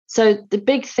So the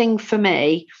big thing for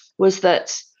me was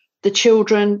that the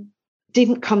children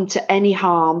didn't come to any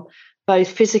harm, both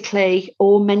physically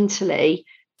or mentally,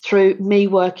 through me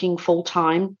working full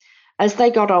time. As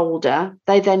they got older,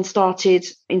 they then started,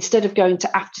 instead of going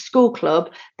to after school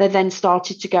club, they then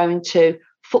started to go into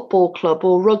football club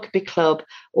or rugby club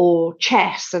or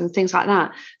chess and things like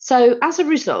that. So as a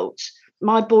result,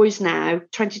 my boys now,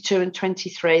 22 and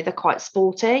 23, they're quite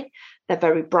sporty. They're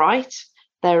very bright.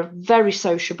 They're very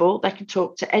sociable. They can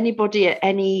talk to anybody at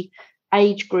any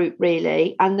age group,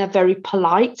 really, and they're very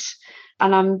polite.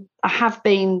 And I have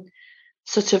been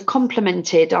sort of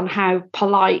complimented on how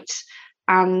polite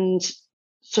and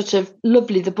sort of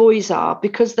lovely the boys are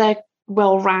because they're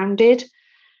well-rounded.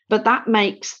 But that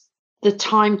makes the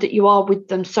time that you are with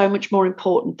them so much more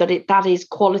important, that is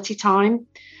quality time,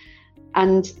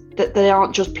 and that they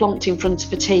aren't just plonked in front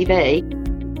of a TV.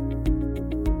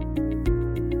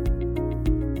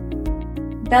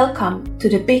 Welcome to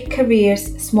the Big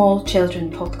Careers, Small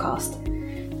Children podcast.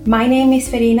 My name is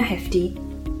Verena Hefti.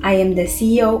 I am the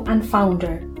CEO and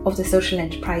founder of the social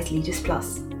enterprise Leaders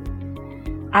Plus.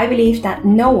 I believe that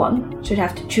no one should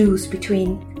have to choose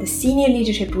between the senior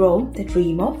leadership role they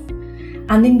dream of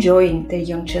and enjoying their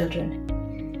young children.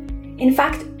 In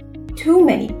fact, too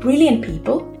many brilliant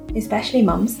people, especially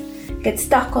mums, get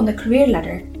stuck on the career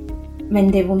ladder when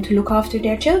they want to look after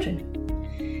their children.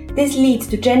 This leads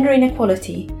to gender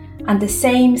inequality and the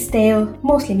same stale,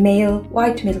 mostly male,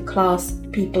 white middle class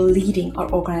people leading our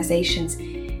organizations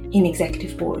in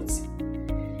executive boards.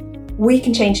 We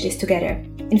can change this together.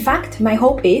 In fact, my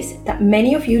hope is that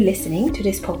many of you listening to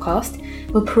this podcast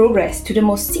will progress to the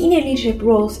most senior leadership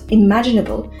roles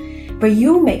imaginable, where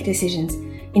you make decisions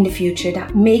in the future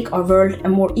that make our world a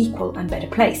more equal and better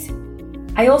place.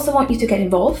 I also want you to get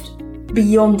involved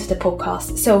beyond the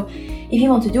podcast. So if you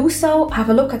want to do so, have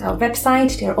a look at our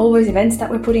website. There are always events that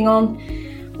we're putting on.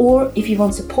 Or if you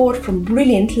want support from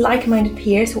brilliant, like-minded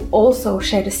peers who also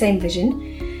share the same vision,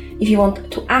 if you want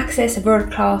to access a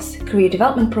world-class career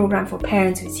development program for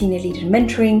parents with senior leader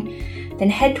mentoring, then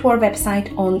head to our website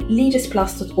on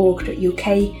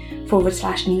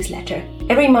leadersplus.org.uk/newsletter.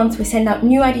 Every month we send out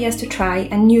new ideas to try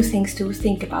and new things to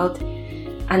think about,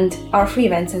 and our free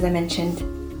events, as I mentioned,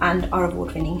 and our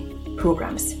award-winning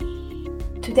programs.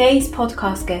 Today's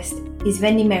podcast guest is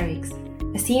Wendy Merricks,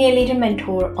 a senior leader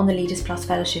mentor on the Leaders Plus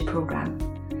Fellowship program.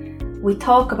 We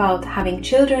talk about having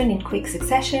children in quick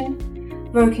succession,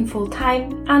 working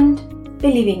full-time, and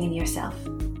believing in yourself.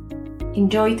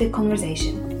 Enjoy the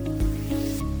conversation.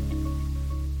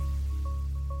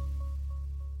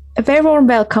 A very warm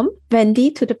welcome, Wendy,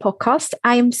 to the podcast.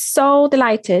 I am so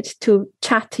delighted to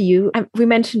chat to you. We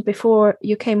mentioned before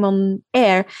you came on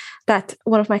air that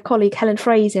one of my colleagues, Helen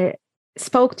Fraser,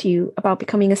 spoke to you about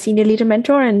becoming a senior leader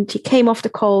mentor, and she came off the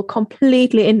call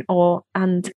completely in awe.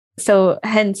 And so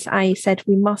hence I said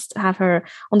we must have her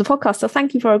on the podcast. So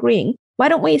thank you for agreeing. Why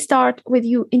don't we start with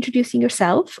you introducing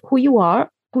yourself, who you are,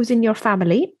 who's in your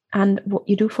family, and what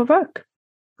you do for work?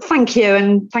 Thank you.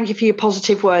 And thank you for your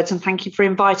positive words. And thank you for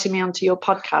inviting me onto your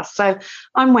podcast. So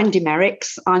I'm Wendy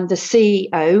Merricks. I'm the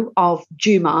CEO of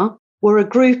Juma. We're a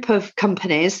group of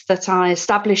companies that I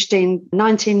established in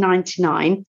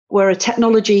 1999. We're a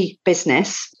technology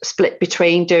business split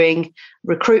between doing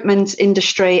recruitment,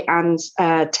 industry and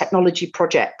technology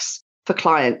projects for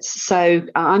clients. So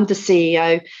I'm the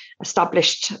CEO,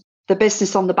 established the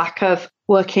business on the back of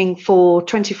working for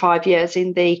 25 years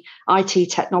in the IT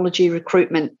technology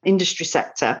recruitment industry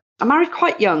sector. I married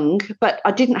quite young, but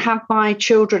I didn't have my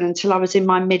children until I was in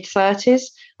my mid-30s.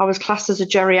 I was classed as a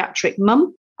geriatric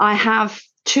mum. I have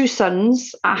two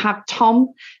sons. I have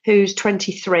Tom, who's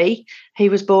 23. He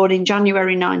was born in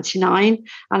January 99.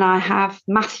 And I have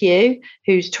Matthew,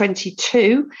 who's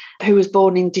 22, who was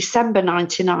born in December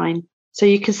 99. So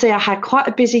you can see I had quite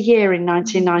a busy year in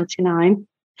 1999.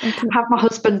 I have my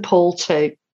husband, Paul,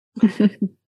 too.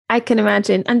 I can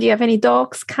imagine. And do you have any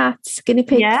dogs, cats, guinea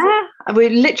pigs? Yeah, we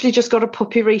literally just got a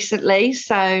puppy recently.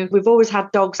 So we've always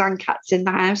had dogs and cats in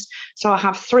the house. So I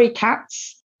have 3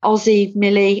 cats, Ozzy,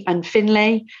 Millie and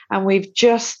Finley. And we've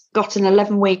just got an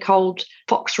 11-week-old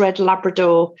fox red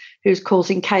Labrador who's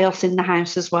causing chaos in the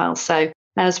house as well. So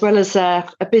as well as a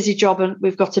busy job, and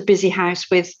we've got a busy house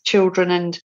with children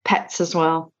and pets as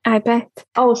well. I bet.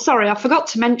 Oh, sorry, I forgot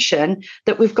to mention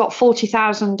that we've got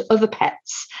 40,000 other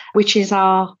pets, which is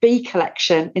our bee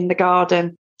collection in the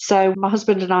garden. So my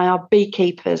husband and I are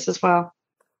beekeepers as well.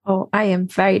 Oh, I am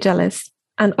very jealous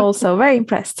and also very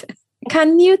impressed.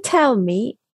 Can you tell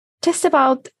me just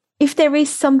about if there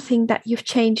is something that you've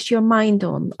changed your mind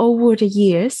on over the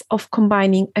years of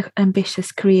combining an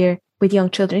ambitious career with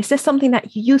young children? Is there something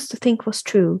that you used to think was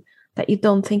true, that you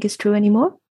don't think is true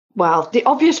anymore? Well, the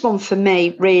obvious one for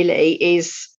me really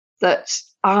is that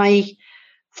I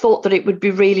thought that it would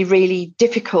be really, really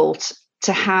difficult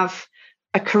to have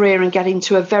a career and get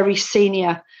into a very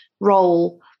senior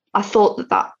role. I thought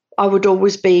that I would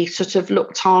always be sort of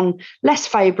looked on less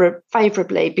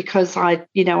favourably because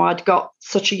I'd got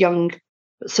such a young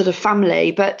sort of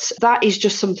family, but that is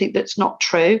just something that's not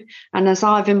true. And as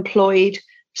I've employed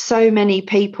so many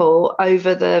people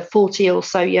over the 40 or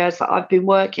so years that I've been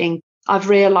working, I've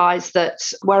realised that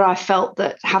where I felt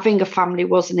that having a family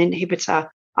was an inhibitor,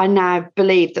 I now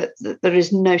believe that there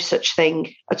is no such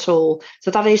thing at all.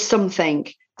 So that is something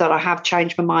that I have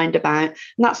changed my mind about.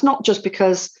 And that's not just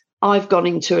because I've gone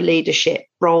into a leadership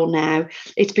role now.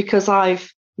 It's because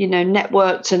I've,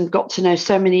 networked and got to know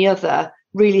so many other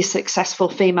really successful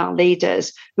female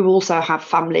leaders who also have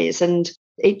families. And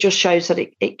it just shows that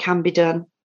it can be done.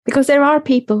 Because there are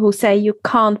people who say you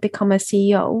can't become a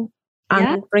CEO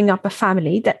and bring up a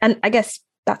family. And I guess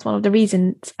that's one of the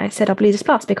reasons I set up Leaders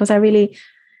Plus, because I really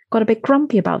got a bit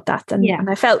grumpy about that. And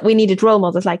I felt we needed role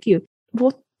models like you.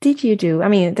 What did you do? I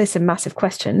mean, this is a massive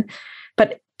question,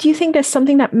 but do you think there's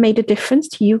something that made a difference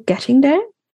to you getting there?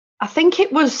 I think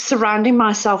it was surrounding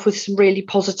myself with some really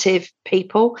positive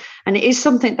people. And it is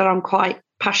something that I'm quite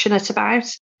passionate about.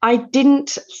 I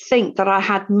didn't think that I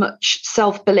had much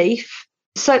self-belief.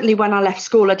 Certainly when I left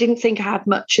school, I didn't think I had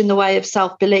much in the way of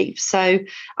self-belief. So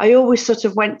I always sort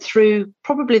of went through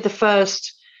probably the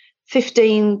first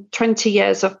 15, 20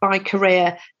 years of my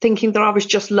career thinking that I was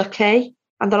just lucky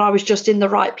and that I was just in the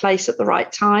right place at the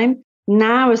right time.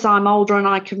 Now, as I'm older and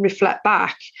I can reflect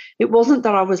back, it wasn't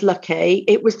that I was lucky.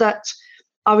 It was that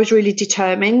I was really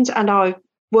determined and I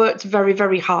worked very,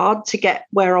 very hard to get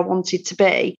where I wanted to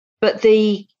be. But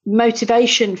the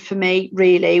motivation for me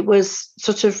really was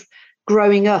sort of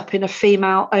growing up in a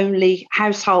female-only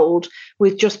household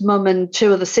with just mum and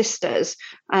two other sisters,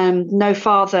 no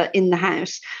father in the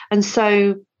house. And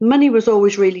so money was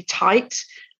always really tight.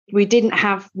 We didn't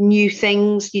have new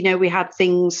things. We had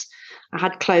things, I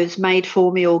had clothes made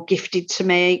for me or gifted to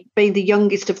me. Being the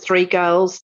youngest of three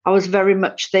girls, I was very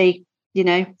much the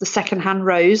second-hand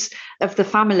rose of the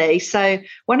family. So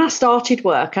when I started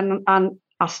work and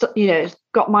I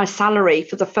got my salary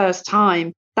for the first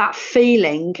time, that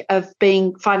feeling of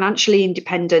being financially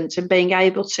independent and being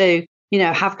able to,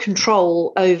 have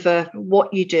control over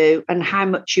what you do and how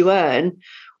much you earn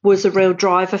was a real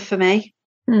driver for me.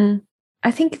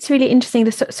 I think it's really interesting,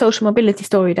 the social mobility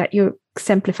story that you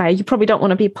exemplify. You probably don't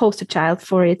want to be a poster child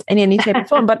for it in any shape or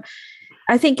form, but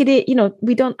I think it is,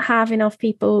 we don't have enough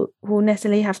people who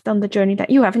necessarily have done the journey that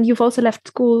you have. And you've also left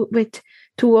school with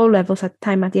 2 O-levels at the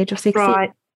time at the age of 16.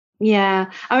 Right. Yeah.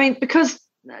 I mean, because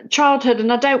childhood,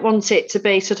 and I don't want it to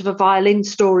be sort of a violin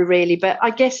story really, but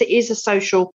I guess it is a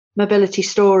social mobility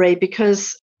story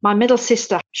because my middle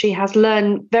sister, she has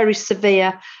learned very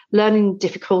severe learning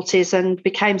difficulties and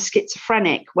became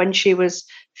schizophrenic when she was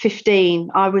 15.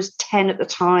 I was 10 at the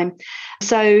time.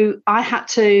 So I had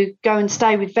to go and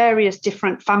stay with various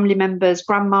different family members,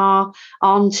 grandma,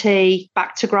 auntie,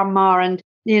 back to grandma. And,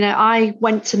 I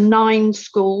went to 9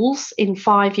 schools in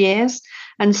 5 years.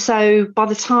 And so by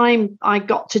the time I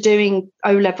got to doing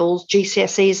O-levels,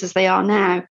 GCSEs as they are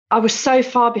now, I was so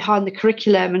far behind the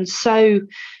curriculum and so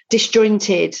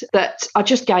disjointed that I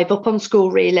just gave up on school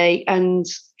really and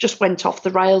just went off the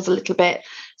rails a little bit.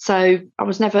 So I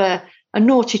was never a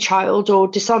naughty child or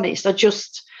dishonest. I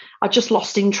just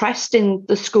lost interest in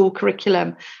the school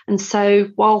curriculum. And so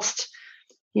whilst,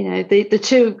 the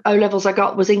 2 O-levels I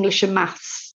got was English and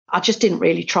maths, I just didn't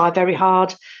really try very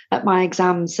hard at my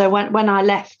exams. So when I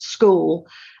left school,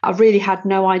 I really had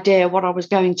no idea what I was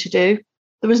going to do.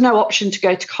 There was no option to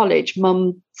go to college.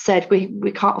 Mum said,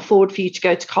 we can't afford for you to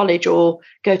go to college or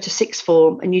go to sixth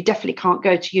form, and you definitely can't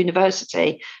go to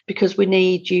university because we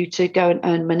need you to go and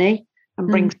earn money and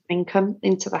bring some income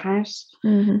into the house.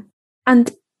 Mm-hmm.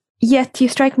 And yet you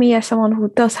strike me as someone who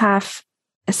does have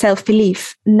a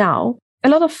self-belief now. A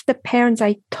lot of the parents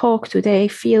I talk to, they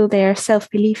feel their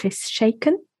self-belief is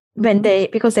shaken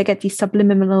because they get these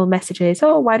subliminal messages.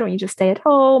 Oh, why don't you just stay at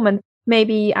home? And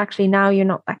maybe actually now you're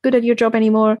not that good at your job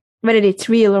anymore. Whether it's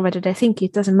real or whether they think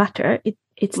it doesn't matter.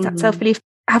 It's that self-belief.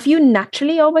 Have you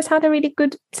naturally always had a really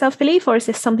good self-belief, or is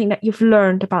this something that you've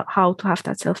learned about how to have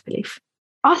that self-belief?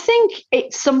 I think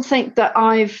it's something that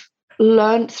I've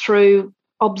learned through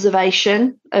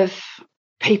observation of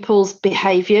people's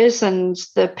behaviours and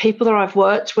the people that I've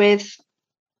worked with.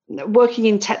 Working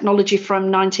in technology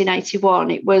from 1981,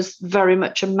 it was very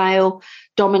much a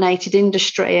male-dominated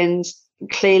industry, and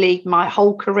clearly my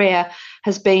whole career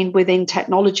has been within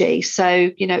technology. So,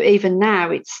 even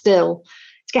now it's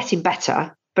getting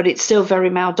better, but it's still very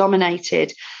male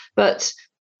dominated. But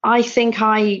I think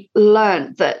I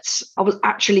learned that I was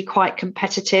actually quite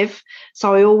competitive.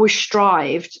 So I always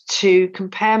strived to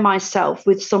compare myself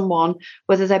with someone,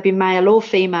 whether they be male or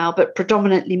female, but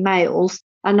predominantly males.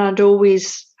 And I'd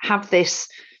always have this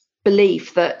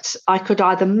belief that I could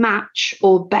either match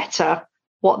or better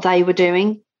what they were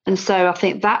doing. And so I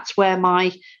think that's where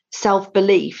my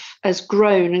self-belief has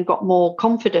grown and got more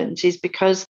confident, is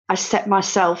because I set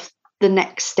myself the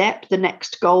next step, the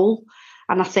next goal.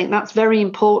 And I think that's very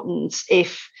important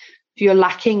if you're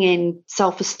lacking in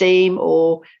self-esteem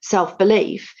or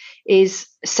self-belief, is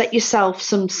set yourself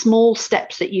some small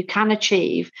steps that you can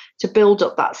achieve to build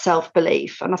up that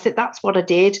self-belief. And I think that's what I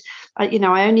did. I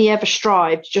only ever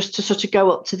strived just to sort of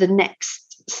go up to the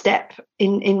next step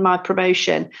in my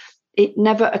promotion. It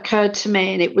never occurred to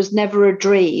me, and it was never a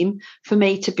dream for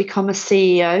me to become a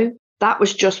CEO. That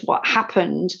was just what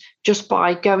happened just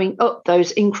by going up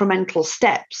those incremental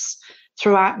steps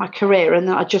throughout my career, and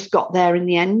I just got there in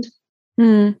the end.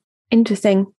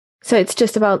 Interesting. So it's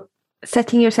just about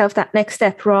setting yourself that next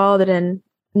step rather than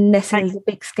necessarily the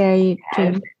big scary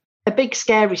dream. A big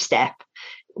scary step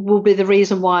will be the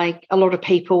reason why a lot of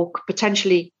people could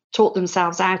potentially talk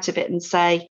themselves out of it and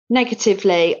say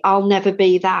negatively, I'll never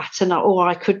be that, or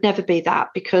I could never be that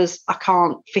because I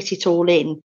can't fit it all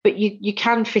in. But you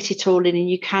can fit it all in, and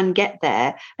you can get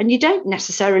there. And you don't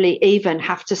necessarily even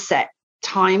have to set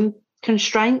time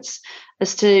constraints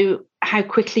as to how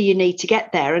quickly you need to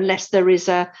get there, unless there is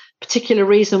a particular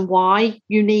reason why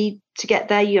you need to get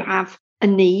there. You have a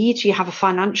need, you have a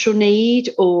financial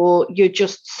need, or you're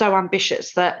just so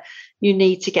ambitious that you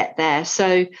need to get there.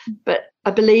 So, but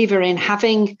a believer in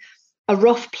having a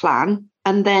rough plan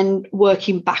and then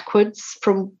working backwards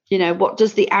from, what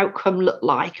does the outcome look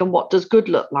like and what does good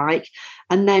look like,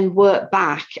 and then work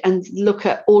back and look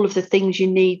at all of the things you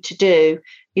need to do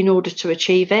in order to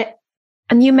achieve it.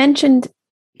 And you mentioned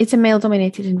it's a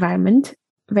male-dominated environment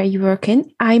where you work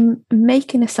in. I'm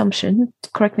making an assumption,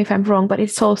 correct me if I'm wrong, but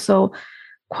it's also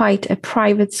quite a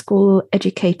private school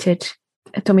educated,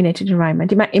 dominated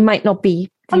environment. It might not be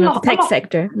the tech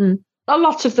sector. A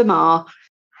lot of them are.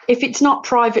 If it's not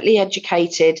privately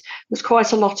educated, there's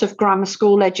quite a lot of grammar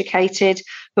school educated.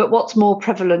 But what's more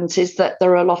prevalent is that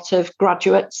there are a lot of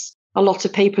graduates. A lot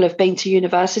of people have been to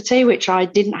university, which I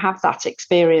didn't have that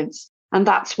experience. And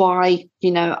that's why,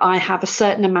 I have a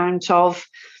certain amount of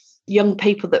young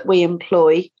people that we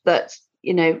employ that,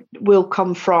 will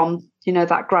come from,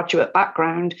 that graduate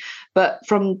background. But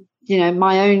from,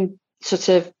 my own sort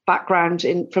of background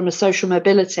from a social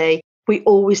mobility, we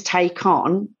always take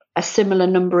on a similar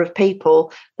number of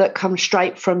people that come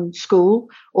straight from school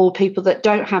or people that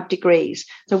don't have degrees.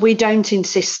 So we don't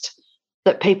insist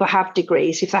that people have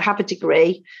degrees. If they have a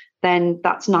degree, then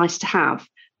that's nice to have.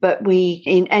 But we,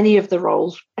 in any of the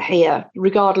roles here,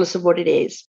 regardless of what it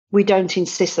is, we don't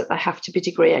insist that they have to be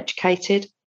degree educated.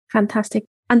 Fantastic.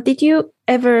 And did you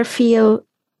ever feel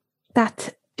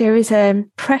that there is a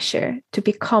pressure to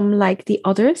become like the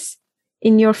others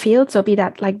in your field? So be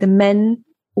that like the men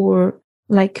or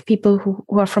like people who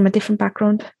are from a different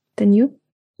background than you?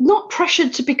 Not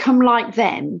pressured to become like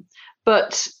them,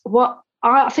 but what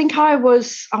I think I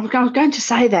was going to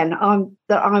say then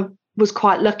that I was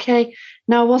quite lucky.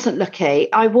 No, I wasn't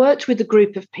lucky. I worked with a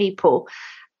group of people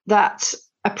that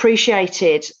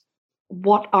appreciated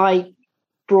what I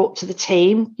brought to the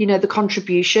team, the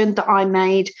contribution that I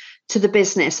made to the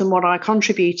business and what I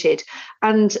contributed.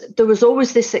 And there was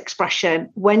always this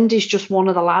expression, Wendy's just one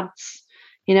of the lads.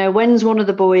 Wen's one of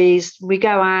the boys. We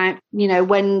go out,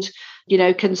 Wen,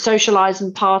 can socialise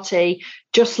and party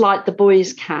just like the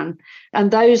boys can.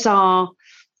 And those are,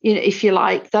 if you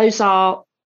like, those are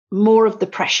more of the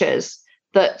pressures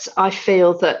that I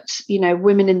feel that,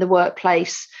 women in the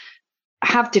workplace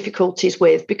have difficulties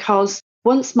with, because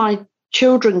once my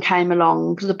children came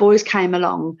along, the boys came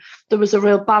along, there was a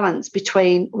real balance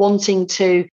between wanting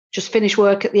to just finish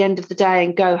work at the end of the day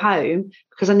and go home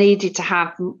because I needed to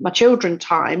have my children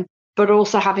time, but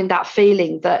also having that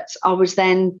feeling that I was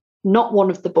then not one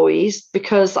of the boys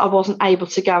because I wasn't able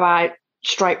to go out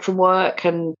straight from work.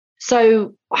 And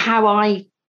so how I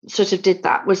sort of did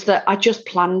that was that I just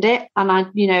planned it. And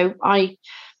I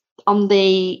on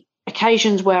the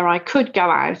occasions where I could go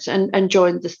out and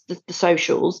join the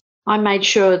socials, I made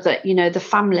sure that, the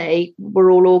family were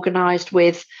all organised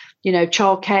with,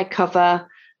 childcare cover.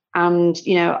 And,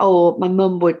 my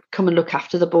mum would come and look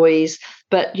after the boys.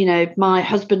 But, my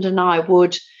husband and I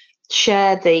would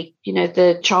share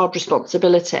the child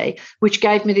responsibility, which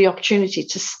gave me the opportunity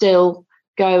to still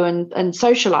go and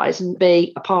socialise and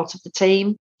be a part of the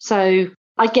team. So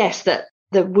I guess that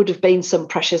there would have been some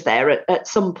pressures there at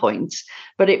some point,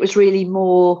 but it was really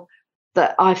more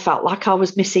that I felt like I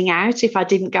was missing out if I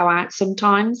didn't go out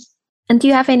sometimes. And do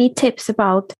you have any tips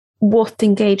about what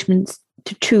engagements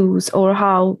to choose or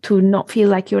how to not feel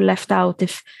like you're left out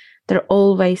if they're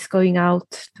always going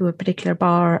out to a particular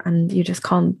bar and you just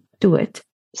can't do it?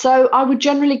 So I would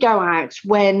generally go out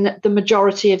when the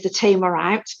majority of the team are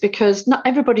out, because not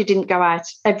everybody didn't go out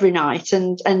every night,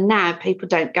 and now people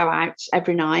don't go out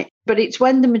every night. But it's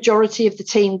when the majority of the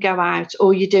team go out,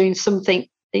 or you're doing something,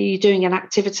 you're doing an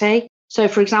activity. So,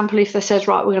 for example, if they says,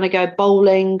 right, we're going to go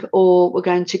bowling or we're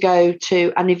going to go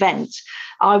to an event,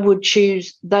 I would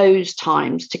choose those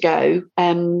times to go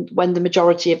when the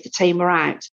majority of the team are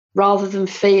out, rather than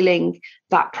feeling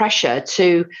that pressure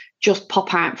to just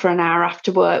pop out for an hour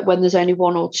after work when there's only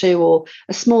one or two or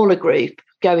a smaller group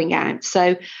going out.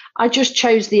 So I just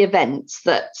chose the events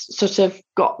that sort of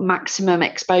got maximum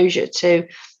exposure to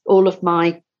all of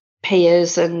my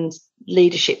peers and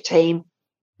leadership team.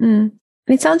 And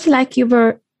it sounds like you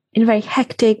were in a very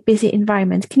hectic, busy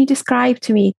environment. Can you describe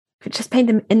to me, just paint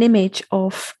an image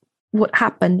of what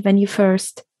happened when you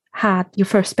first had your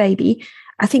first baby?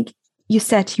 I think you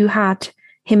said you had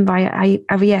him via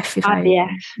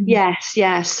IVF.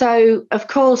 Yes. So, of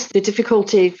course, the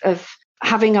difficulty of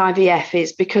having IVF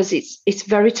is because it's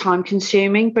very time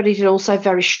consuming, but it's also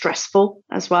very stressful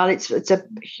as well. It's a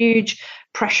huge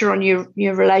pressure on your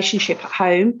relationship at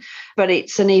home, but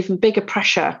it's an even bigger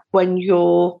pressure when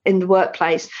you're in the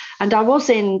workplace. And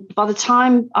by the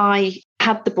time I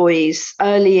had the boys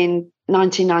early in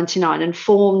 1999 and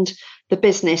formed the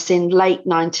business in late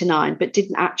 99, but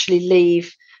didn't actually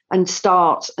leave and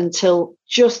start until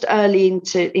just early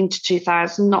into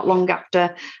 2000, not long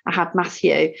after I had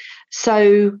Matthew.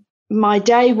 So my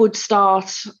day would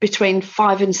start between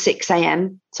 5 and 6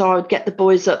 a.m. So I would get the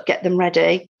boys up, get them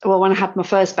ready. Well, when I had my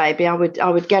first baby, I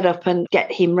would get up and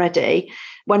get him ready.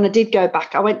 When I did go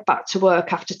back, I went back to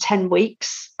work after 10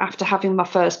 weeks after having my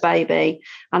first baby.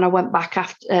 And I went back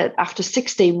after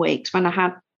 16 weeks when I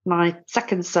had my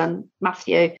second son,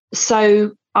 Matthew.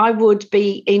 So I would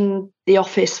be in the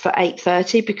office for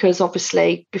 8:30, because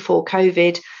obviously before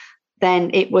COVID,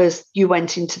 then it was you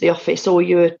went into the office or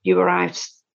you were out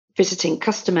visiting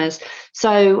customers.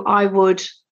 So I would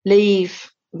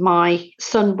leave my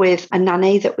son with a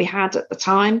nanny that we had at the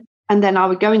time, and then I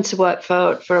would go into work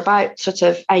for about sort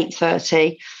of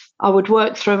 8:30. I would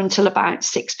work through until about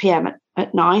 6 p.m.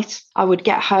 at night. I would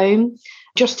get home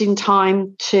just in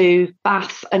time to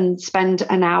bath and spend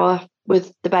an hour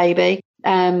with the baby.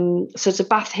 So to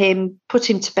bath him, put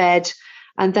him to bed,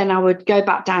 and then I would go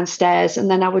back downstairs,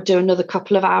 and then I would do another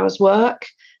couple of hours work,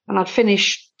 and I'd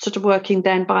finish sort of working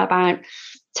then by about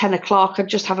 10 o'clock. I'd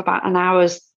just have about an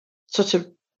hour's sort of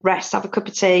rest, have a cup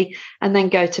of tea, and then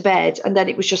go to bed. And then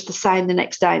it was just the same the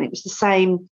next day, and it was the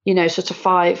same, sort of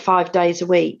five days a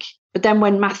week. But then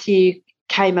when Matthew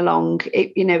came along,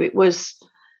 it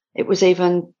was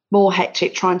even more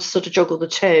hectic trying to sort of juggle the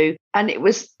two. And it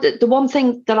was the one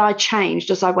thing that I changed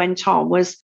as I went on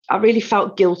was I really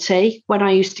felt guilty when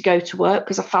I used to go to work,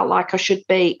 because I felt like I should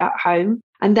be at home.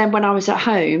 And then when I was at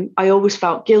home, I always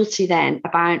felt guilty then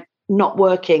about not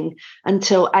working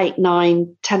until 8,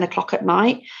 9, 10 o'clock at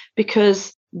night,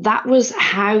 because that was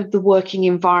how the working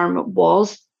environment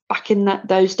was back in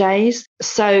those days.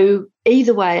 So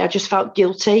either way, I just felt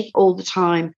guilty all the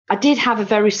time. I did have a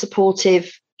very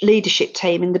supportive leadership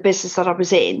team in the business that I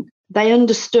was in. They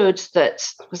understood that,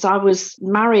 because I was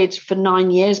married for 9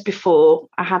 years before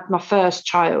I had my first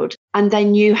child, and they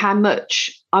knew how much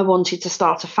I wanted to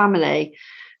start a family.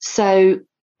 So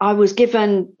I was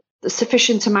given the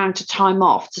sufficient amount of time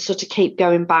off to sort of keep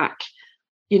going back,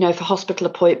 for hospital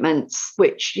appointments,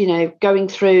 which, going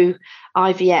through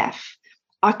IVF,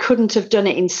 I couldn't have done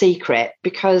it in secret,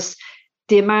 because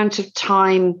the amount of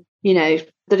time,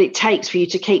 that it takes for you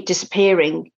to keep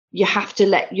disappearing, you have to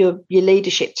let your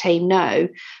leadership team know.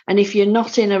 And if you're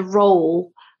not in a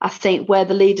role, I think, where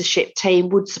the leadership team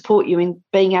would support you in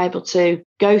being able to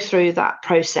go through that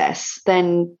process,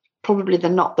 then probably they're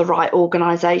not the right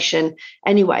organisation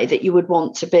anyway that you would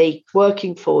want to be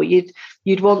working for. You'd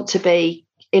want to be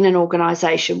in an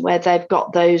organisation where they've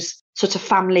got those sort of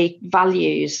family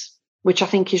values, which I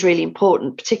think is really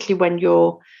important, particularly when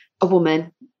you're a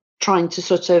woman trying to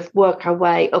sort of work our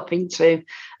way up into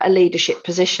a leadership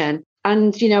position.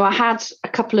 And, I had a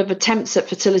couple of attempts at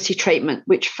fertility treatment,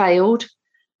 which failed.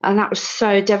 And that was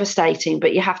so devastating,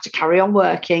 but you have to carry on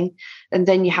working, and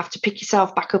then you have to pick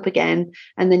yourself back up again,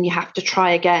 and then you have to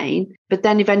try again. But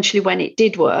then eventually when it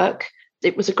did work,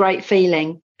 it was a great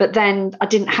feeling. But then I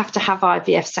didn't have to have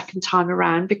IVF second time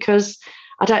around, because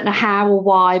I don't know how or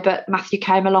why, but Matthew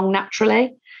came along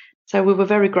naturally. So we were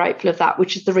very grateful of that,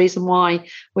 which is the reason why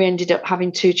we ended up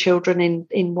having 2 children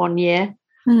in 1 year.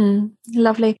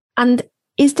 Lovely. And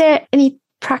is there any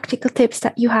practical tips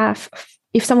that you have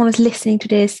if someone is listening to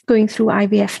this, going through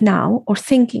IVF now or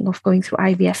thinking of going through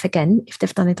IVF again, if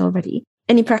they've done it already?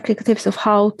 Any practical tips of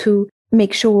how to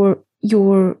make sure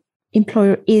your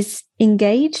employer is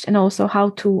engaged, and also how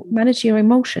to manage your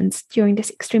emotions during this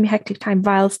extremely hectic time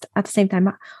whilst at the same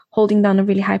time holding down a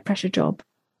really high pressure job?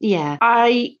 Yeah,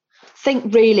 I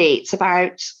think really it's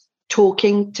about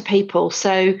talking to people.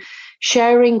 So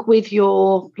sharing with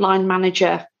your line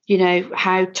manager,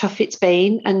 how tough it's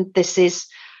been, and this is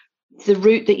the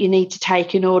route that you need to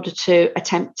take in order to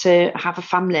attempt to have a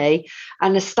family,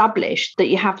 and establish that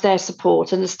you have their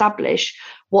support, and establish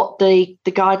what the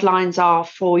guidelines are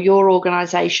for your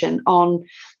organisation on,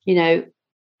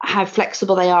 how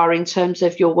flexible they are in terms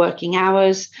of your working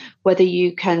hours, whether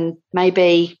you can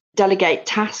maybe delegate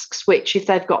tasks, which if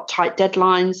they've got tight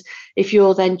deadlines, if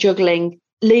you're then juggling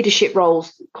leadership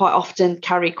roles, quite often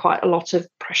carry quite a lot of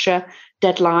pressure,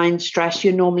 deadline, stress.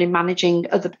 You're normally managing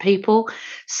other people.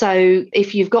 So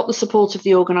if you've got the support of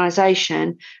the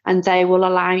organisation, and they will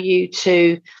allow you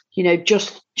to,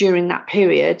 just during that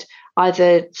period,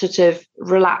 either sort of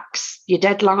relax your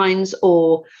deadlines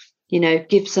or,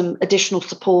 give some additional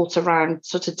support around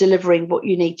sort of delivering what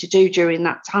you need to do during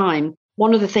that time.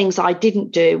 One of the things I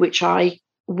didn't do, which I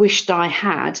wished I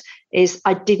had, is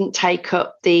I didn't take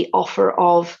up the offer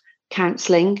of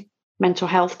counselling, mental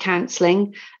health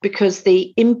counselling, because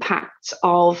the impact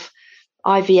of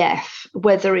IVF,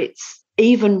 whether it's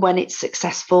even when it's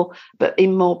successful, but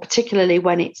in more particularly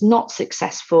when it's not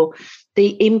successful,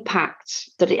 the impact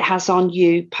that it has on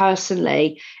you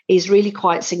personally is really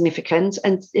quite significant.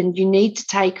 And you need to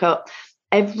take up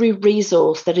every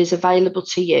resource that is available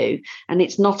to you. And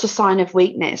it's not a sign of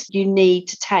weakness. You need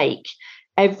to take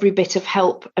every bit of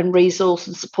help and resource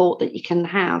and support that you can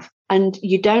have. And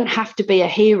you don't have to be a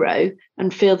hero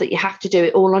and feel that you have to do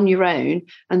it all on your own,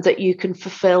 and that you can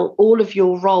fulfill all of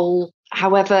your role,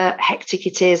 however hectic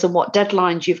it is and what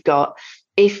deadlines you've got.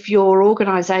 If your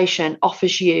organisation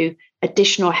offers you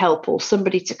additional help or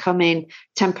somebody to come in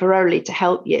temporarily to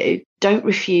help you, don't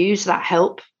refuse that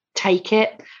help. Take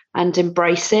it and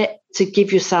embrace it, to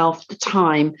give yourself the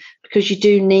time, because you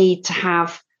do need to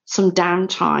have some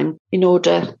downtime in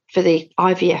order for the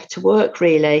IVF to work,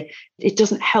 really. It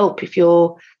doesn't help if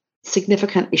you're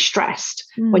significantly stressed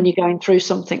when you're going through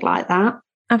something like that.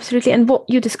 Absolutely. And what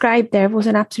you described there was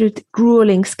an absolute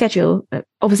grueling schedule,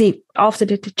 obviously after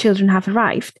the children have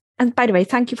arrived. And by the way,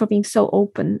 thank you for being so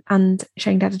open and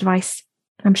sharing that advice.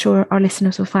 I'm sure our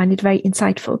listeners will find it very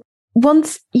insightful.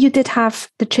 Once you did have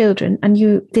the children and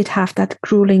you did have that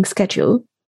grueling schedule,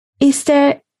 is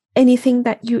there anything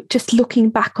that you, just looking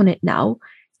back on it now,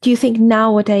 do you think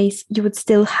nowadays you would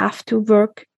still have to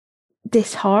work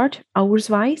this hard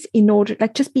hours-wise in order,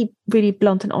 like, just be really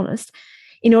blunt and honest,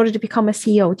 in order to become a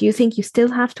CEO? Do you think you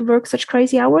still have to work such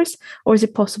crazy hours, or is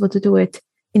it possible to do it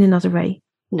in another way?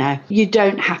 No, you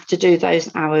don't have to do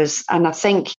those hours. And I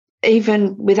think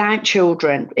even without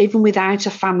children, even without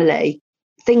a family,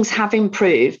 things have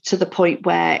improved to the point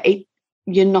where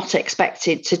you're not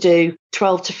expected to do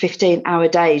 12 to 15 hour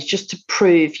days just to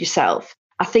prove yourself.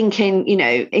 I think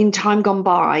in time gone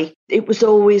by, it was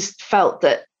always felt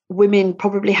that women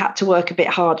probably had to work a bit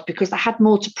harder because they had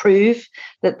more to prove,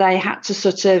 that they had to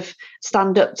sort of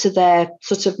stand up to their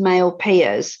sort of male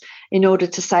peers in order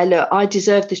to say, look, I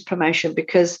deserve this promotion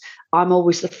because I'm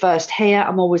always the first here,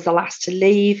 I'm always the last to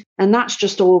leave. And that's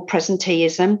just all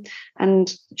presenteeism.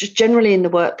 And just generally in the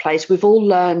workplace, we've all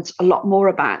learned a lot more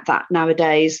about that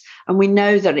nowadays. And we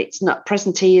know that it's not,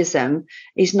 presenteeism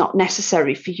is not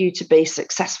necessary for you to be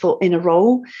successful in a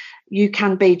role. You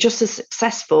can be just as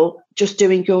successful just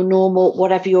doing your normal,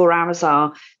 whatever your hours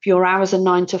are. If your hours are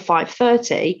 9 to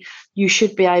 5:30, you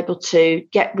should be able to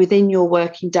get within your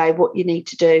working day what you need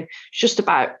to do. It's just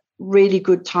about really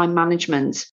good time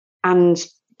management and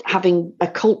having a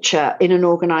culture in an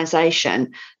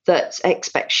organisation that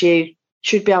expects you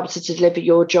should be able to deliver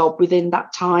your job within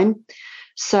that time.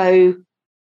 So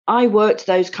I worked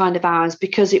those kind of hours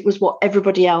because it was what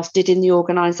everybody else did in the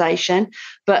organisation.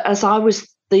 But as I was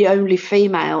the only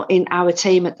female in our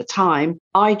team at the time,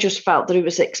 I just felt that it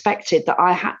was expected that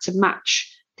I had to match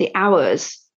the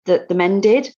hours that the men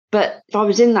did. But if I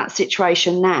was in that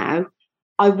situation now,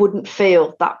 I wouldn't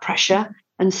feel that pressure.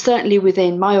 And certainly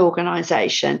within my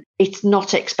organisation, it's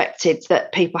not expected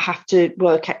that people have to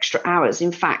work extra hours.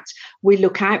 In fact, we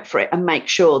look out for it and make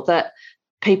sure that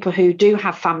people who do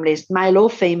have families, male or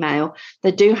female,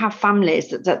 they do have families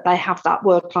that they have that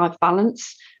work-life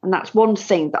balance. And that's one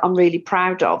thing that I'm really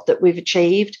proud of that we've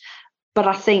achieved. But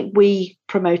I think we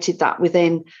promoted that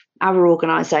within our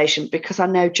organisation because I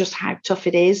know just how tough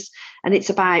it is. And it's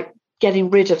about getting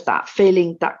rid of that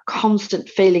feeling, that constant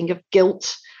feeling of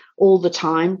guilt all the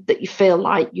time, that you feel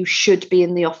like you should be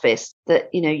in the office, that,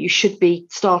 you know, you should be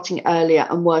starting earlier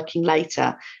and working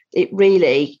later. It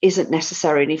really isn't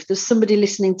necessary. And if there's somebody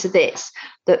listening to this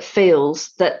that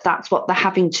feels that that's what they're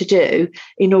having to do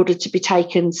in order to be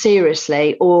taken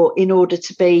seriously or in order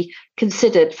to be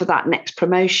considered for that next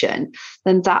promotion,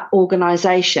 then that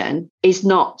organisation is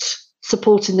not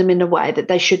supporting them in a way that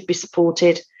they should be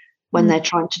supported when they're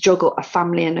trying to juggle a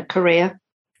family and a career.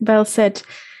 Well said.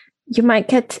 You might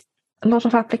get a lot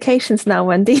of applications now,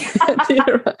 Wendy.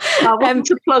 I want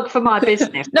to plug for my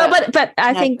business. But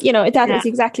I think, you know, that is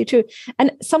exactly true.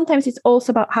 And sometimes it's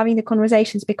also about having the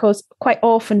conversations, because quite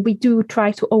often we do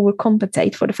try to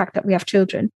overcompensate for the fact that we have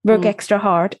children, work extra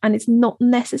hard, and it's not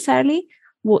necessarily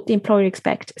what the employer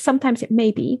expects. Sometimes it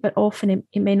may be, but often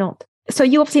it may not. So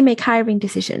you obviously make hiring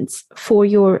decisions for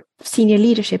your senior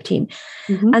leadership team.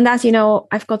 And as you know,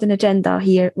 I've got an agenda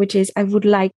here, which is I would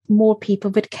like more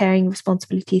people with caring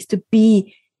responsibilities to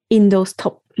be in those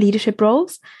top leadership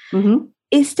roles.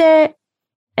 Is there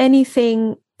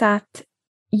anything that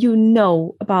you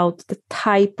know about the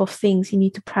type of things you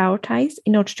need to prioritize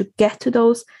in order to get to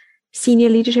those senior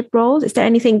leadership roles? Is there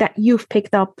anything that you've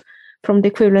picked up from the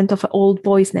equivalent of an old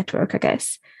boys network, I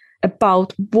guess,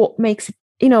 about what makes it,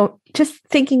 you know, just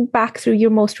thinking back through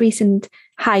your most recent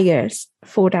hires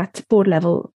for that board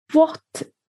level, what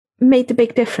made the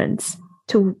big difference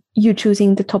to you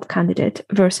choosing the top candidate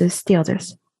versus the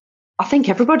others? I think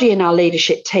everybody in our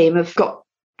leadership team have got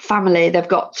family, they've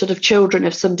got sort of children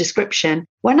of some description.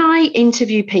 When I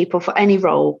interview people for any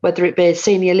role, whether it be a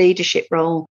senior leadership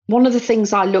role, one of the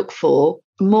things I look for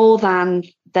more than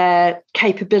their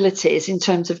capabilities in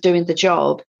terms of doing the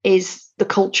job is the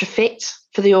culture fit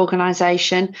for the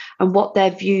organisation and what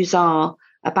their views are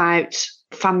about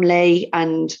family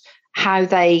and how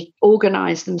they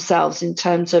organise themselves in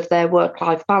terms of their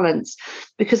work-life balance.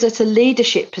 Because at a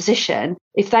leadership position,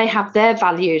 if they have their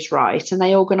values right and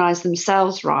they organise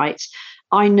themselves right,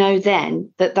 I know then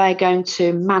that they're going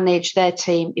to manage their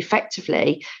team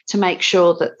effectively to make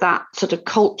sure that that sort of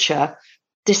culture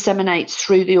disseminates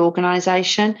through the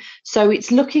organisation. So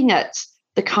it's looking at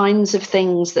the kinds of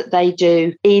things that they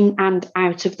do in and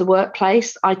out of the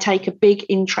workplace. I take a big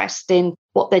interest in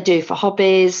what they do for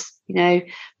hobbies. You know,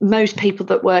 most people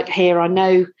that work here, I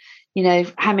know, you know,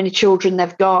 how many children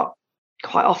they've got.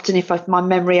 Quite often, if my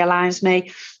memory allows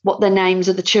me, what the names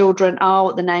of the children are,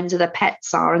 what the names of their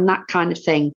pets are, and that kind of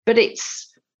thing. But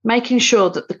it's making sure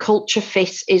that the culture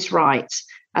fit is right,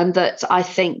 and that I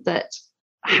think that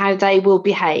how they will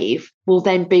behave will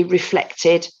then be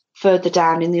reflected further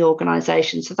down in the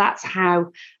organisation. So that's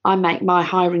how I make my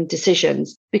hiring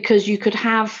decisions, because you could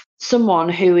have someone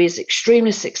who is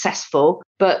extremely successful,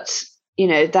 but, you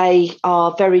know, they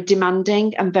are very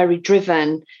demanding and very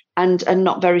driven and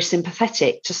not very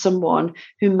sympathetic to someone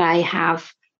who may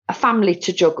have a family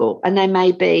to juggle, and they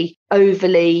may be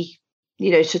overly,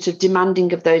 you know, sort of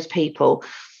demanding of those people.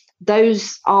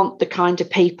 Those aren't the kind of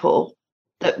people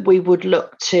that we would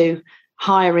look to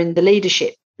hire in the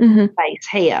leadership space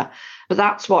here. But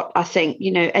that's what I think,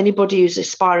 you know, anybody who's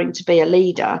aspiring to be a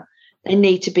leader, they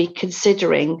need to be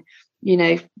considering, you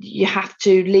know, you have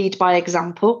to lead by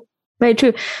example. Very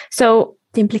true. So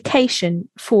the implication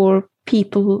for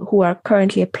people who are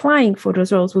currently applying for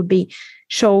those roles would be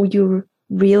show your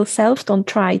real self. Don't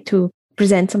try to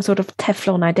present some sort of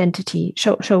Teflon identity.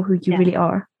 Show who you really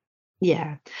are.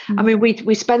 Yeah. I mean,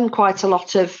 we spend quite a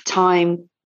lot of time,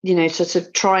 you know, sort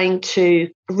of trying to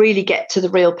really get to the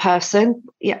real person.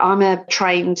 Yeah, I'm a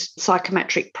trained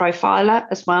psychometric profiler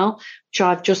as well, which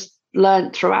I've just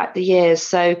learned throughout the years.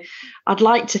 So I'd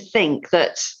like to think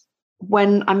that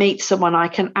when I meet someone, I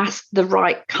can ask the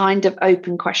right kind of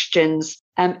open questions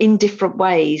in different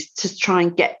ways to try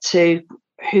and get to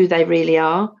who they really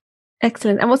are.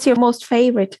 Excellent. And what's your most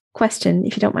favourite question,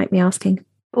 if you don't mind me asking?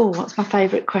 Oh, what's my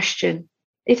favourite question?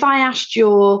 If I asked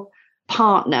your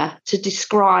partner to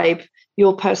describe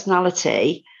your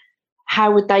personality,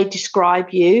 how would they describe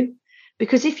you?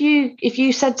 Because if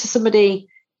you said to somebody,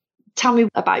 tell me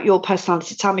about your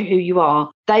personality, tell me who you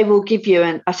are, they will give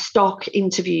you a stock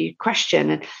interview question.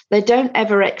 And they don't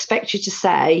ever expect you to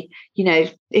say,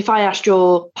 if I asked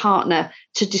your partner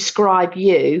to describe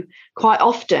you, quite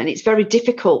often it's very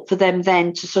difficult for them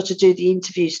then to sort of do the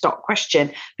interview stock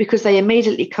question, because they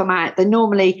immediately come out, they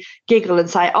normally giggle and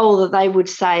say, that they would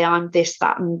say I'm this,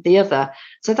 that and the other.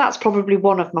 So that's probably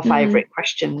one of my favourite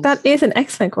questions. That is an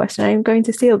excellent question. I'm going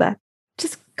to steal that.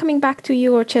 Just coming back to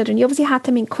your children, you obviously had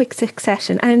them in quick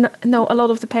succession. And I know a lot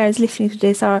of the parents listening to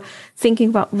this are thinking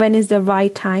about when is the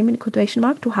right time, in quotation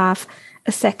mark, to have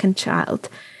a second child.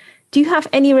 Do you have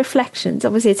any reflections?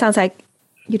 Obviously, it sounds like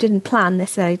you didn't plan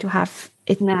necessarily to have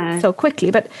it so quickly,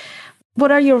 but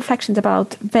what are your reflections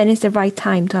about when is the right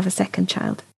time to have a second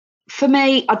child? For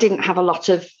me, I didn't have a lot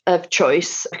of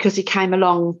choice because he came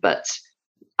along, but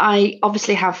I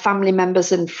obviously have family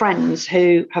members and friends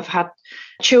who have had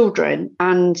children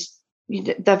and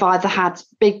they've either had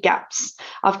big gaps.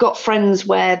 I've got friends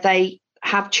where they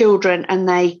have children and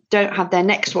they don't have their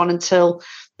next one until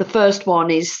the first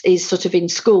one is sort of in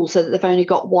school, so that they've only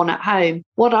got one at home.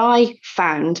 What I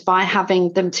found by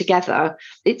having them together,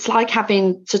 it's like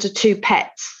having sort of two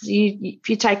pets. If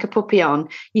you take a puppy on,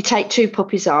 you take two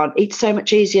puppies on. It's so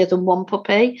much easier than one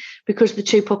puppy because the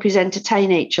two puppies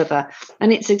entertain each other.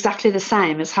 And it's exactly the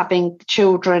same as having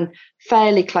children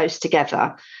fairly close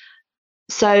together.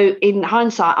 So in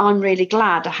hindsight, I'm really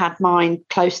glad I had mine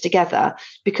close together,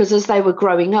 because as they were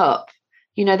growing up,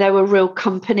 they were real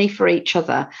company for each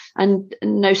other. And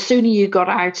no sooner you got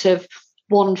out of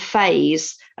one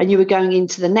phase and you were going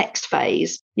into the next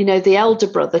phase, the elder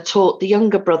brother taught the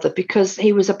younger brother because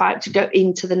he was about to go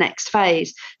into the next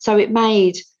phase. So it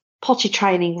made potty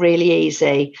training really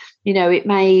easy. It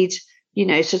made,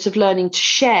 sort of learning to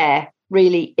share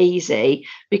really easy,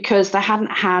 because they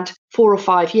hadn't had 4 or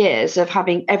 5 years of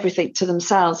having everything to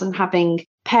themselves and having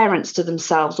parents to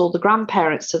themselves or the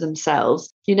grandparents to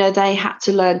themselves. They had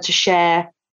to learn to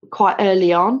share quite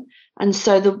early on. And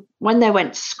so when they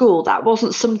went to school, that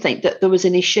wasn't something that there was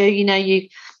an issue.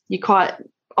 You quite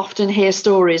often hear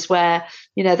stories where,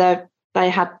 they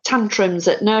had tantrums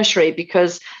at nursery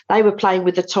because they were playing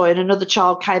with the toy and another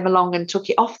child came along and took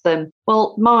it off them.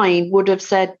 Well, mine would have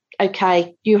said,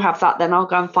 okay, you have that, then I'll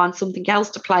go and find something else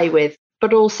to play with.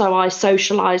 But also I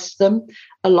socialised them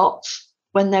a lot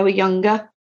when they were younger.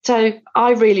 So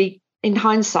in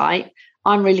hindsight,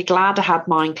 I'm really glad I had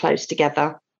mine close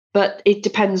together. But it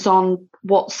depends on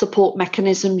what support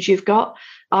mechanisms you've got.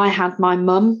 I had my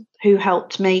mum who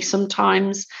helped me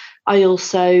sometimes. I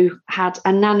also had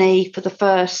a nanny for the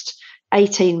first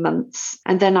 18 months.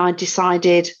 And then I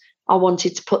decided I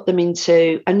wanted to put them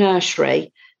into a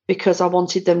nursery because I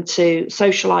wanted them to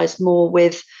socialise more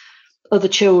with other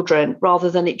children rather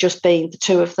than it just being the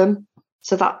two of them.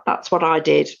 So that's what I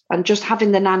did. And just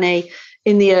having the nanny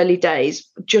in the early days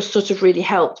just sort of really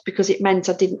helped, because it meant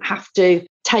I didn't have to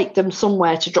take them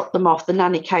somewhere to drop them off. The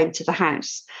nanny came to the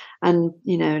house and,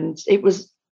 and it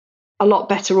was a lot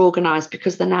better organised,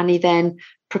 because the nanny then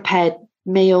prepared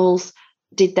meals,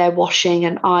 did their washing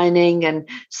and ironing. And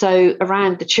so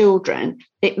around the children,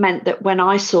 it meant that when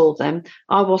I saw them,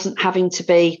 I wasn't having to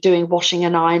be doing washing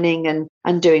and ironing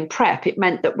and doing prep. It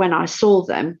meant that when I saw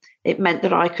them, it meant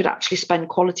that I could actually spend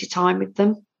quality time with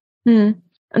them. And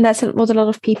that's what a lot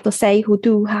of people say who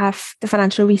do have the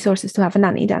financial resources to have a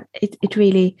nanny, that it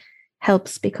really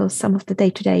helps because some of the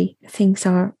day-to-day things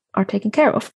are taken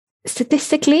care of.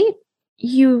 Statistically,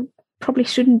 you probably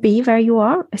shouldn't be where you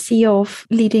are, a CEO of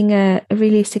leading a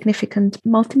really significant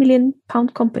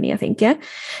multi-million-pound company, I think, yeah?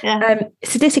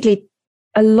 Statistically,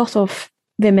 a lot of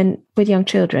women with young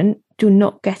children do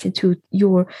not get into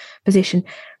your position.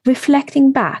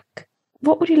 Reflecting back,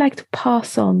 what would you like to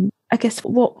pass on? I guess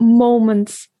what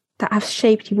moments that have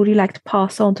shaped you would you like to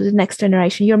pass on to the next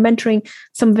generation? You're mentoring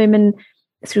some women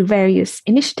through various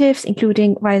initiatives,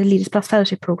 including via the Leaders Plus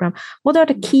Fellowship Programme. What are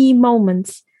the key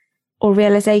moments or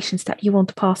realizations that you want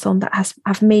to pass on that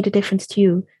have made a difference to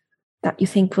you, that you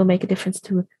think will make a difference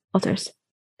to others?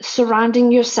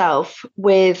 Surrounding yourself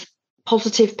with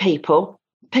positive people,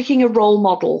 picking a role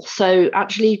model. So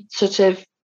actually sort of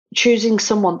choosing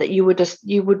someone that you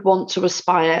would want to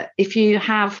aspire. If you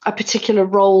have a particular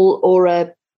role or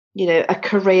a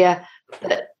career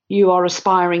that you are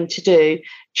aspiring to do,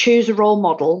 choose a role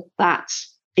model that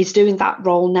is doing that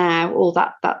role now, or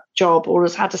that job, or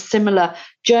has had a similar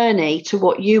journey to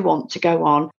what you want to go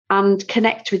on, and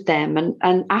connect with them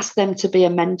and ask them to be a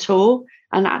mentor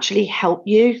and actually help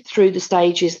you through the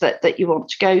stages that you want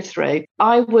to go through.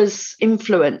 I was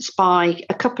influenced by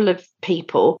a couple of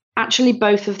people. Actually,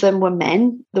 both of them were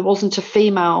men. There wasn't a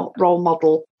female role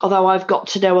model, although I've got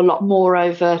to know a lot more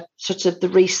over sort of the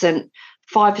recent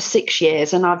 5 or 6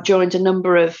 years. And I've joined a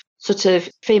number of sort of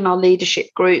female leadership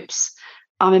groups.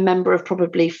 I'm a member of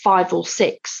probably 5 or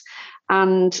 6.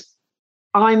 And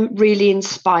I'm really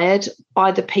inspired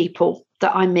by the people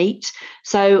that I meet.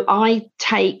 So I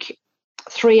take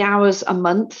 3 hours a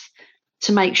month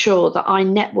to make sure that I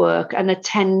network and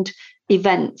attend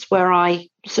events where I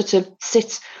sort of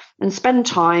sit and spend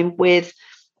time with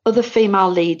other female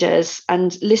leaders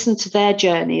and listen to their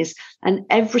journeys. And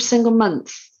every single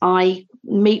month I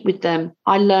meet with them,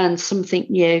 I learn something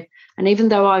new. And even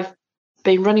though I've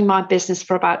been running my business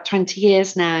for about 20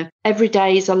 years now, every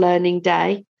day is a learning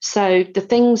day. So the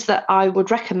things that I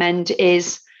would recommend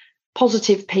is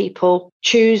positive people,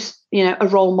 choose, a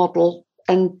role model,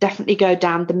 and definitely go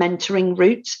down the mentoring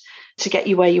route to get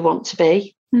you where you want to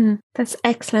be. That's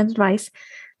excellent advice.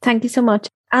 Thank you so much.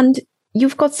 And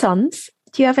you've got sons.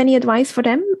 Do you have any advice for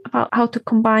them about how to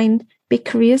combine big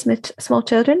careers with small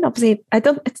children? Obviously,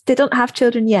 they don't have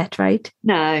children yet, right?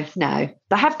 No. They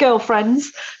have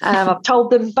girlfriends. I've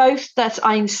told them both that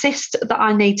I insist that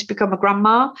I need to become a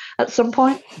grandma at some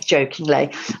point,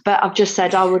 jokingly. But I've just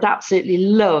said I would absolutely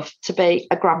love to be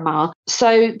a grandma.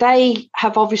 So they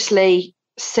have obviously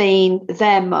seen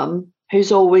their mum,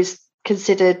 who's always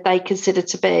consider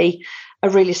to be a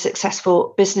really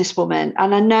successful businesswoman.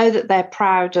 And I know that they're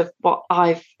proud of what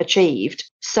I've achieved.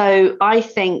 So I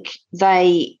think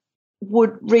they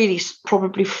would really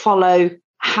probably follow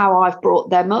how I've brought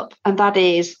them up. And that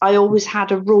is, I always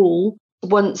had a rule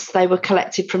once they were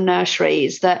collected from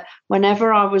nurseries that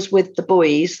whenever I was with the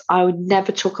boys, I would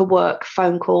never took a work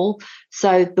phone call.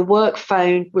 So the work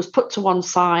phone was put to one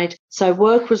side. So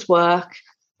work was work.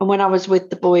 And when I was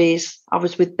with the boys, I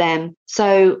was with them.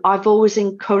 So I've always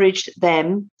encouraged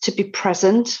them to be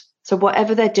present. So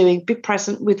whatever they're doing, be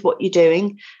present with what you're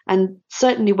doing. And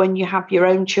certainly when you have your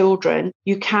own children,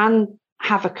 you can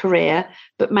have a career,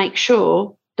 but make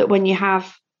sure that when you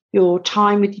have your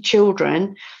time with your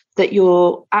children, that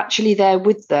you're actually there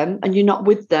with them and you're not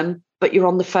with them, but you're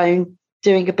on the phone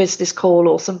doing a business call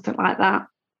or something like that.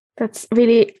 That's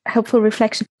really helpful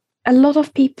reflection. A lot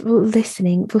of people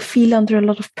listening will feel under a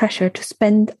lot of pressure to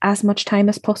spend as much time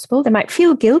as possible. They might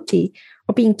feel guilty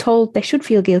or being told they should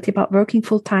feel guilty about working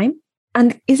full time.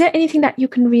 And is there anything that you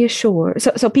can reassure?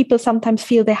 So people sometimes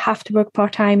feel they have to work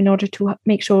part-time in order to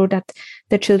make sure that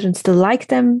their children still like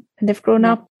them and they've grown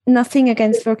up. Nothing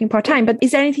against working part-time, but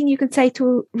is there anything you can say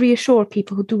to reassure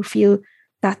people who do feel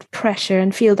that pressure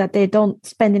and feel that they don't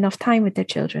spend enough time with their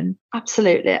children?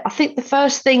 Absolutely. I think the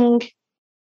first thing,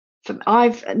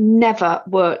 I've never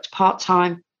worked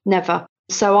part-time, never.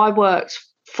 So I worked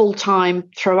full-time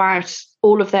throughout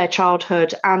all of their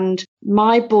childhood. And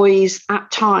my boys,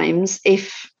 at times,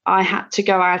 if I had to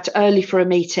go out early for a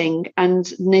meeting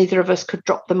and neither of us could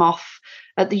drop them off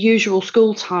at the usual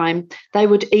school time, they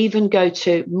would even go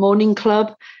to morning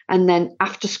club and then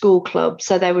after school club.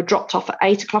 So they were dropped off at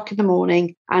 8 o'clock in the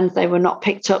morning and they were not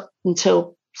picked up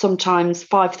until sometimes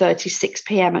 5:30, 6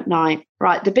 p.m. at night.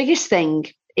 Right. The biggest thing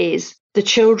is the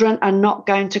children are not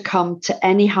going to come to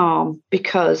any harm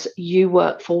because you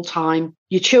work full time.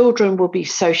 Your children will be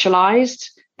socialized.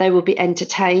 They will be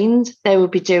entertained. They will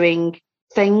be doing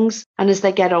things. And as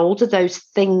they get older, those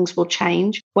things will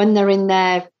change. When they're in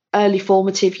their early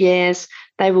formative years,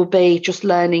 they will be just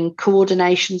learning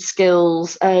coordination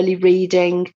skills, early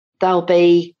reading. They'll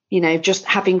be, just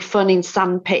having fun in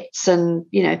sand pits and,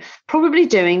 probably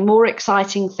doing more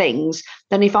exciting things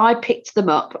than if I picked them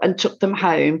up and took them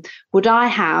home. Would I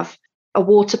have a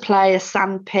water play, a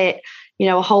sand pit,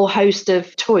 a whole host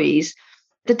of toys?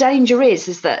 The danger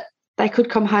is that they could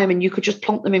come home and you could just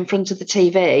plonk them in front of the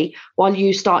TV while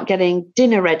you start getting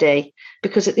dinner ready.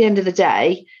 Because at the end of the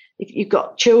day, if you've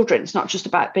got children, it's not just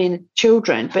about being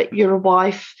children, but you're a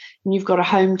wife and you've got a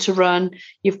home to run,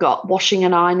 you've got washing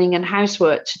and ironing and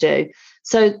housework to do.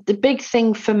 So the big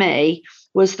thing for me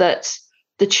was that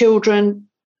the children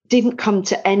didn't come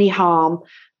to any harm,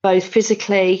 both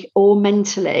physically or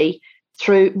mentally,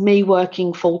 through me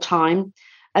working full time.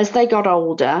 As they got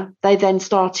older, they then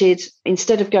started,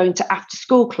 instead of going to after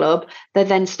school club, they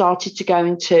then started to go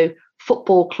into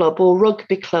football club or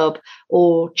rugby club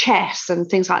or chess and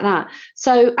things like that.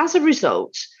 So as a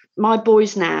result, my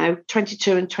boys now,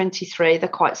 22 and 23, they're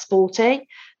quite sporty.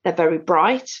 They're very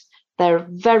bright. They're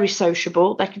very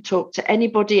sociable. They can talk to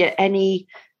anybody at any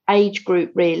age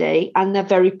group, really. And they're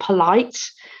very polite.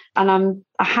 And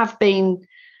I have been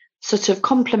sort of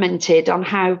complimented on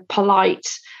how polite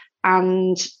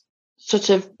and sort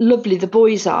of lovely the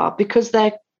boys are because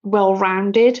they're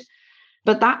well-rounded.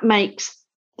 But that makes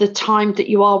the time that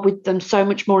you are with them so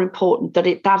much more important,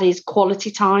 that is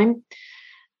quality time,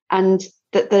 and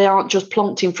that they aren't just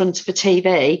plonked in front of a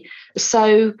TV.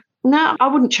 So no, I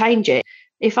wouldn't change it.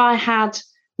 If I had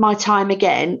my time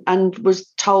again and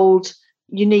was told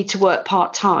you need to work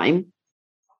part-time,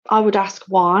 I would ask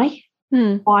why.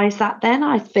 Why is that then?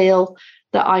 I feel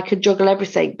that I could juggle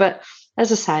everything. But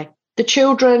as I say, the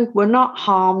children were not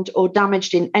harmed or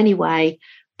damaged in any way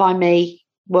by me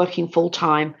working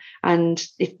full-time. And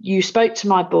if you spoke to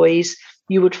my boys,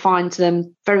 you would find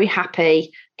them very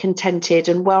happy, contented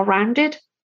and well-rounded.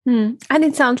 And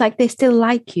it sounds like they still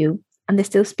like you and they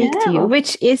still speak to you,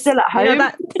 which is still at home.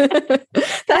 We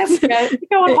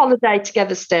go on holiday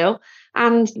together still,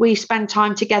 and we spend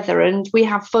time together and we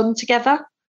have fun together.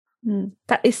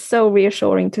 That is so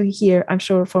reassuring to hear, I'm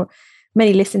sure, for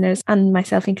many listeners and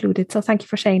myself included. So thank you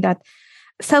for sharing that.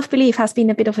 Self-belief has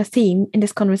been a bit of a theme in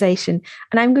this conversation,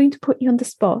 and I'm going to put you on the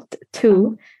spot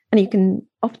too, and you can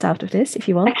opt out of this if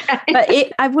you want. But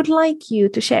I would like you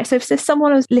to share. So if there's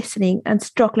someone who's listening and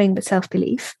struggling with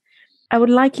self-belief, I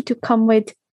would like you to come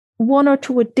with 1 or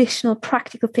 2 additional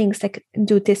practical things they can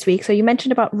do this week. So you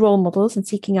mentioned about role models and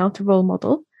seeking out a role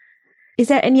model. Is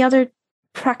there any other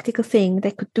practical thing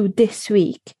they could do this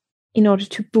week in order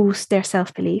to boost their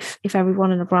self-belief if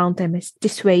everyone around them is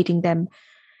dissuading them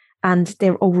and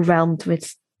they're overwhelmed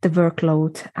with the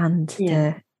workload and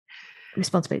the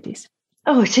responsibilities?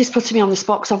 Oh, it is putting me on the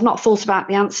spot because I've not thought about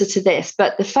the answer to this.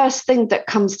 But the first thing that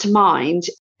comes to mind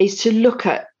is to look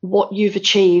at what you've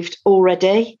achieved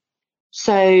already.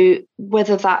 So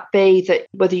whether that be that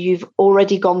whether you've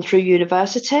already gone through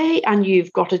university and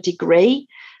you've got a degree,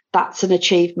 that's an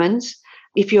achievement.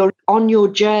 If you're on your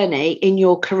journey in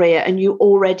your career and you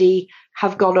already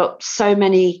have got up so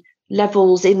many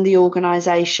levels in the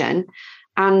organisation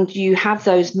and you have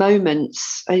those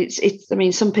moments, I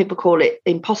mean, some people call it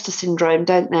imposter syndrome,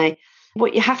 don't they?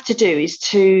 What you have to do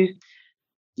is you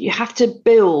have to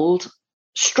build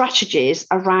strategies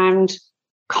around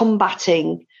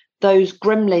combating those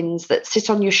gremlins that sit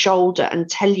on your shoulder and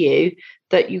tell you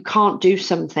that you can't do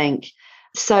something.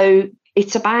 So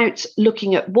it's about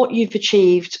looking at what you've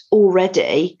achieved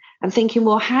already and thinking,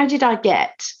 well, how did I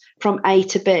get from A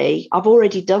to B? I've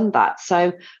already done that.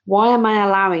 So why am I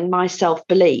allowing my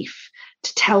self-belief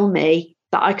to tell me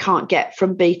that I can't get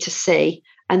from B to C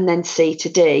and then C to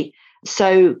D?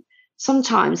 So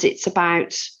sometimes it's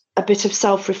about a bit of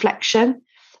self-reflection,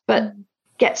 but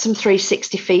get some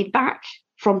 360 feedback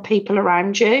from people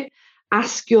around you.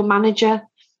 Ask your manager,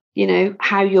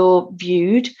 how you're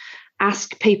viewed.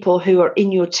 Ask people who are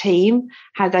in your team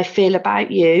how they feel about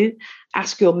you.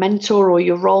 Ask your mentor or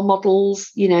your role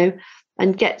models,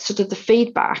 and get sort of the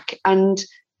feedback and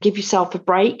give yourself a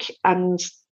break and,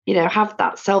 have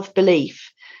that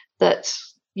self-belief that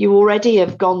you already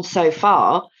have gone so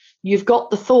far. You've got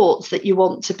the thoughts that you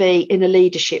want to be in a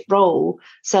leadership role.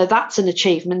 So that's an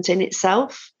achievement in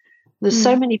itself. There's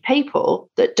so many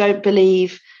people that don't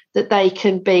believe that they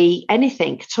can be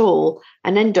anything at all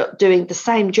and end up doing the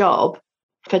same job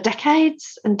for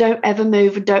decades and don't ever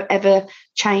move and don't ever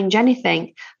change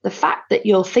anything. The fact that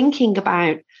you're thinking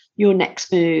about your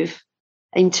next move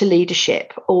into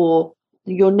leadership or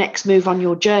your next move on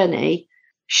your journey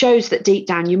shows that deep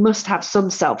down you must have some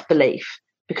self-belief,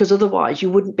 because otherwise you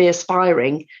wouldn't be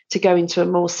aspiring to go into a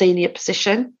more senior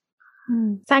position.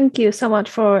 Thank you so much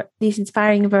for these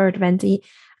inspiring words, Wendy.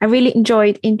 I really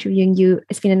enjoyed interviewing you.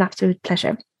 It's been an absolute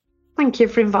pleasure. Thank you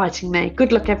for inviting me.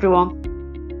 Good luck, everyone.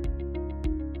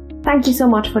 Thank you so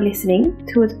much for listening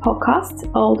to the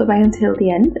podcast all the way until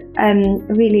the end.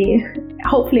 Really,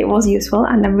 hopefully it was useful,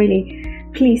 and I'm really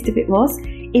pleased if it was.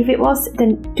 If it was,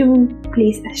 then do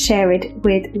please share it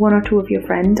with 1 or 2 of your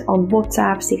friends on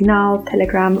WhatsApp, Signal,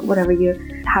 Telegram, whatever you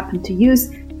happen to use.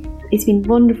 It's been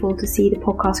wonderful to see the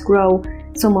podcast grow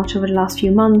so much over the last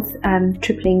few months,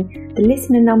 tripling the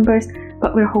listener numbers,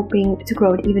 but we're hoping to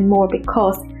grow it even more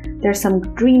because there's some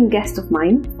dream guests of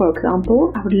mine. For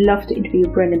example, I would love to interview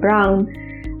Brené Brown,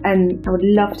 and I would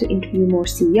love to interview more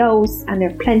CEOs, and there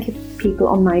are plenty of people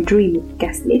on my dream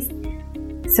guest list.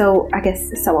 So I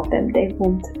guess some of them, they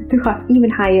want to have even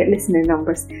higher listener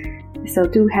numbers. So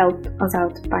do help us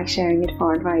out by sharing it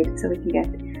far and wide so we can get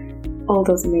all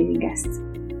those amazing guests.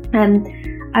 And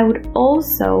I would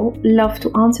also love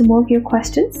to answer more of your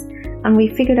questions, and we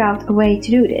figured out a way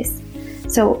to do this.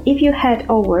 So if you head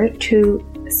over to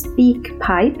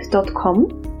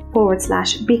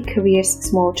speakpipe.com/big careers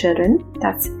small children,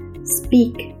 that's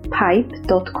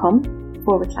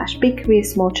speakpipe.com/big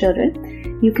careers small children,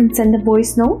 you can send a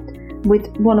voice note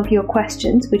with one of your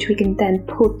questions, which we can then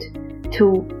put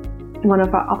to one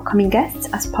of our upcoming guests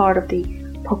as part of the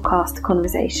podcast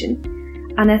conversation.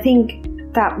 And I think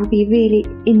that would be a really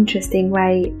interesting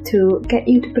way to get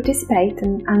you to participate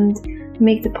and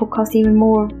make the podcast even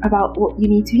more about what you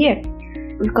need to hear.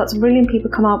 We've got some brilliant people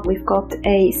come up. We've got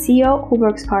a CEO who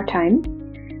works part-time.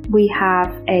 We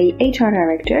have a HR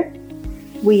director.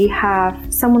 We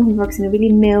have someone who works in a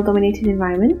really male-dominated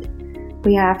environment.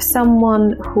 We have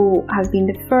someone who has been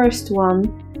the first one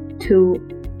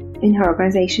in her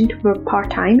organization to work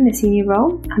part-time in a senior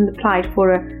role and applied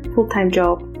for a full-time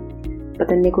job, but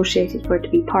then negotiated for it to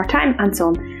be part-time and so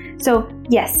on. So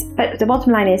yes, but the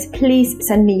bottom line is please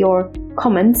send me your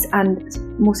comments and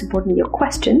most importantly your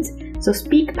questions. So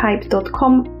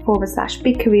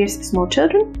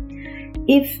speakpipe.com/bigcareers-small-children.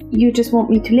 If you just want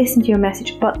me to listen to your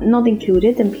message but not include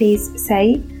it, then please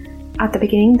say at the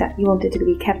beginning that you want it to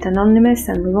be kept anonymous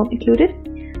and we won't include it.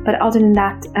 But other than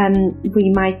that, we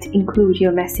might include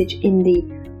your message in the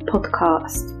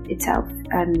podcast itself.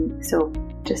 So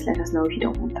just let us know if you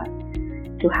don't want that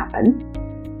to happen.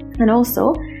 And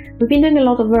also, we've been doing a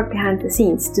lot of work behind the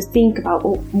scenes to think about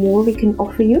what more we can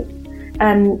offer you.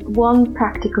 One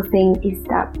practical thing is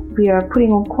that we are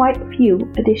putting on quite a few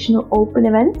additional open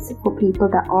events for people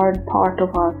that aren't part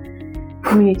of our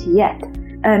community yet.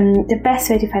 The best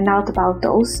way to find out about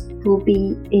those will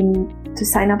be to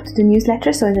sign up to the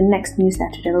newsletter. So in the next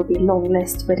newsletter, there will be a long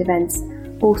list with events,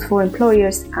 both for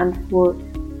employers and for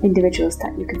individuals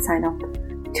that you can sign up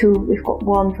to. We've got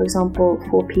one, for example,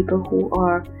 for people who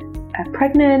are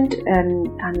pregnant, and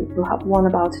we'll have one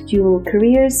about dual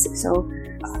careers. So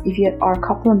if you are a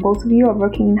couple and both of you are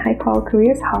working in high-power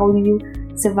careers, how do you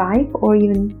survive, or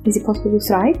even is it possible to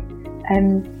thrive?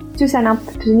 Do sign up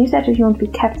to the newsletter if you want to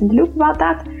be kept in the loop about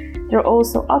that. There are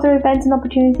also other events and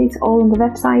opportunities all on the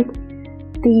website.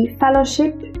 The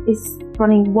fellowship is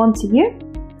running once a year.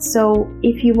 So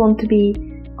if you want to be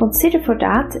considered for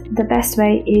that, the best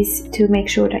way is to make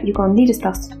sure that you go on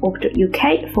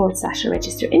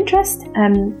leadersplus.org.uk/register interest.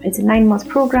 It's a 9-month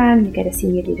program. You get a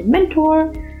senior leader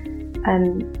mentor.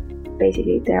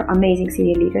 Basically, they're amazing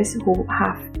senior leaders who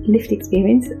have lived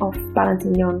experience of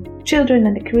balancing young children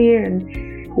and a career and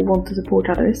who want to support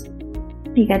others.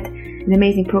 You get an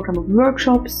amazing program of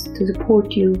workshops to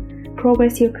support you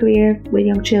progress your career with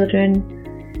young children.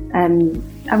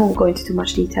 I won't go into too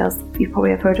much details. You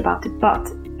probably have heard about it, but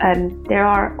there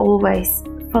are always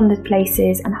funded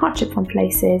places and hardship fund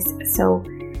places. So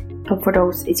for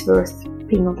those, it's worth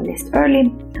being on the list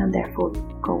early and therefore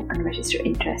go and register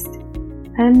interest.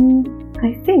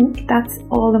 I think that's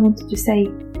all I wanted to say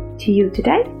to you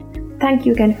today. Thank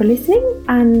you again for listening,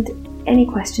 and any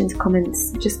questions,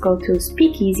 comments, just go to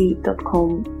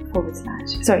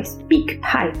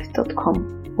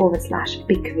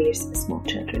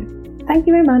speakpipe.com/bigcareers-small-children. Thank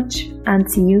you very much, and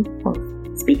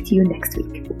speak to you next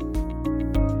week.